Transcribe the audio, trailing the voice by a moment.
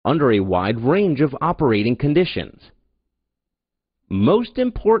under a wide range of operating conditions. Most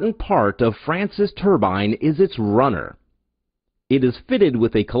important part of Francis turbine is its runner. It is fitted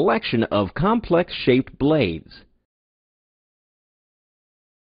with a collection of complex-shaped blades.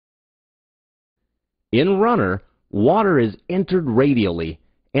 In runner, water is entered radially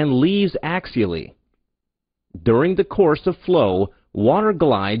and leaves axially. During the course of flow, water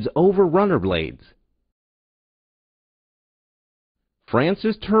glides over runner blades.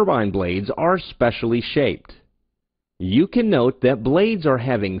 Francis turbine blades are specially shaped. You can note that blades are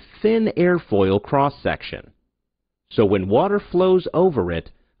having thin airfoil cross-section. So when water flows over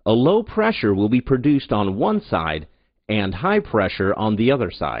it, a low pressure will be produced on one side and high pressure on the other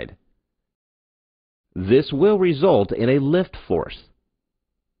side. This will result in a lift force.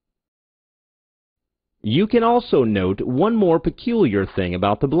 You can also note one more peculiar thing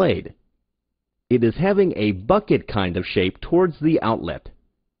about the blade. It is having a bucket kind of shape towards the outlet.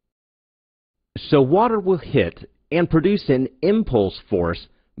 So water will hit and produce an impulse force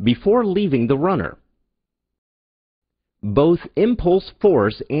before leaving the runner. Both impulse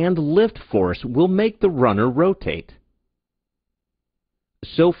force and lift force will make the runner rotate.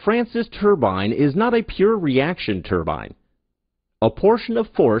 So Francis turbine is not a pure reaction turbine. A portion of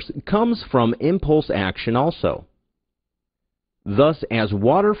force comes from impulse action also. Thus, as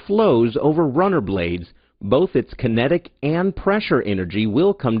water flows over runner blades, both its kinetic and pressure energy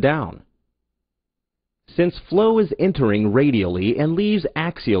will come down. Since flow is entering radially and leaves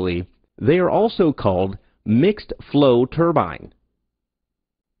axially, they are also called mixed flow turbine.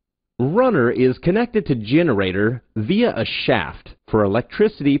 Runner is connected to generator via a shaft for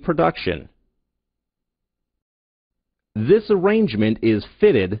electricity production. This arrangement is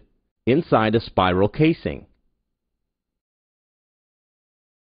fitted inside a spiral casing.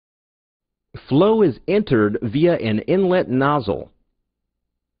 Flow is entered via an inlet nozzle.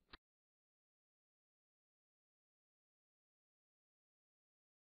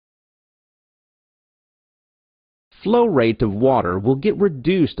 Flow rate of water will get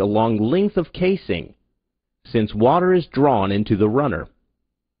reduced along length of casing, since water is drawn into the runner.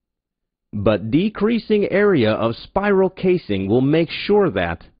 But decreasing area of spiral casing will make sure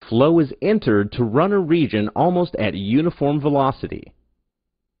that flow is entered to runner region almost at uniform velocity.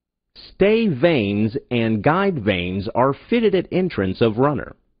 Stay vanes and guide vanes are fitted at entrance of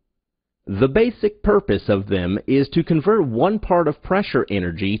runner. The basic purpose of them is to convert one part of pressure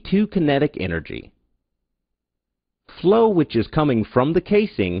energy to kinetic energy. Flow which is coming from the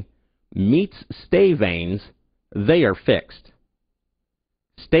casing meets stay vanes, they are fixed.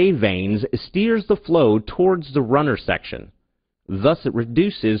 Stay vanes steers the flow towards the runner section, thus it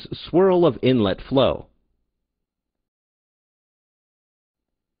reduces swirl of inlet flow.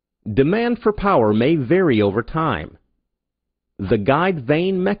 Demand for power may vary over time. The guide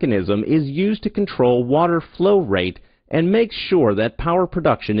vane mechanism is used to control water flow rate and make sure that power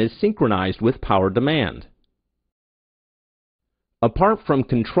production is synchronized with power demand. Apart from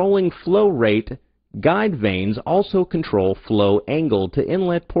controlling flow rate, guide vanes also control flow angle to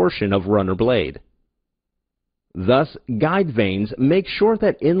inlet portion of runner blade. Thus, guide vanes make sure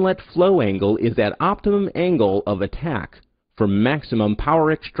that inlet flow angle is at optimum angle of attack for maximum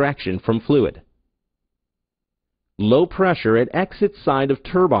power extraction from fluid. Low pressure at exit side of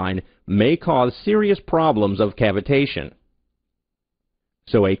turbine may cause serious problems of cavitation.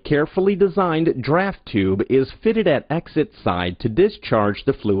 So a carefully designed draft tube is fitted at exit side to discharge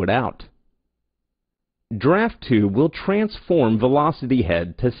the fluid out. Draft tube will transform velocity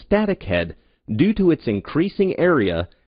head to static head due to its increasing area